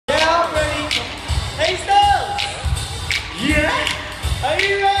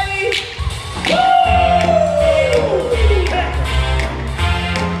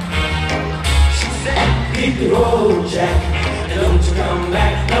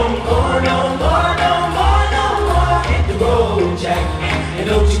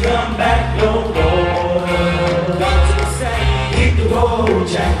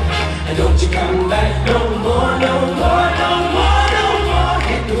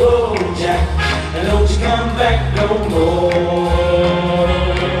more.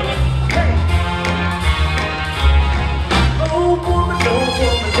 Hey. Oh woman, don't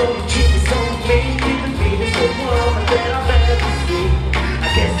treat me so mean. Even me is the woman that I've ever seen. I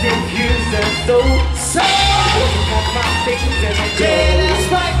guess if you said so, I wouldn't pack my things and go. Yeah, that's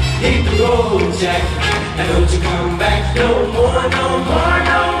right. Hit the road, Jack, and don't you come back no more, no more,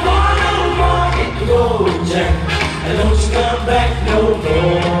 no more, no more. Hit the road, Jack, and don't you come back no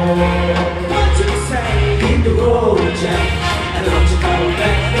more. What you say? Hit the road, Jack, and don't you come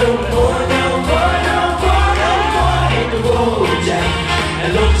back no more, no more, no more, no more. Hit the road, Jack,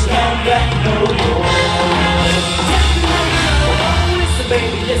 and don't you come back no more. Listen,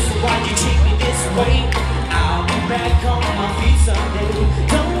 baby, listen, why you treat me this way? I'll be back on my feet someday.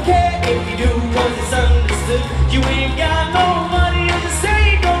 Don't care if you do, cause it's understood. You ain't got no money and this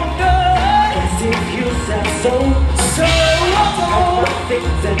ain't no good. As if you said so, So,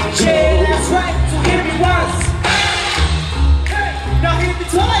 things and go. yeah, that's right, so hit me once. Hey, now hit me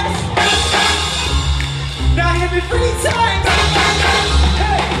twice. Now hit me 3 times.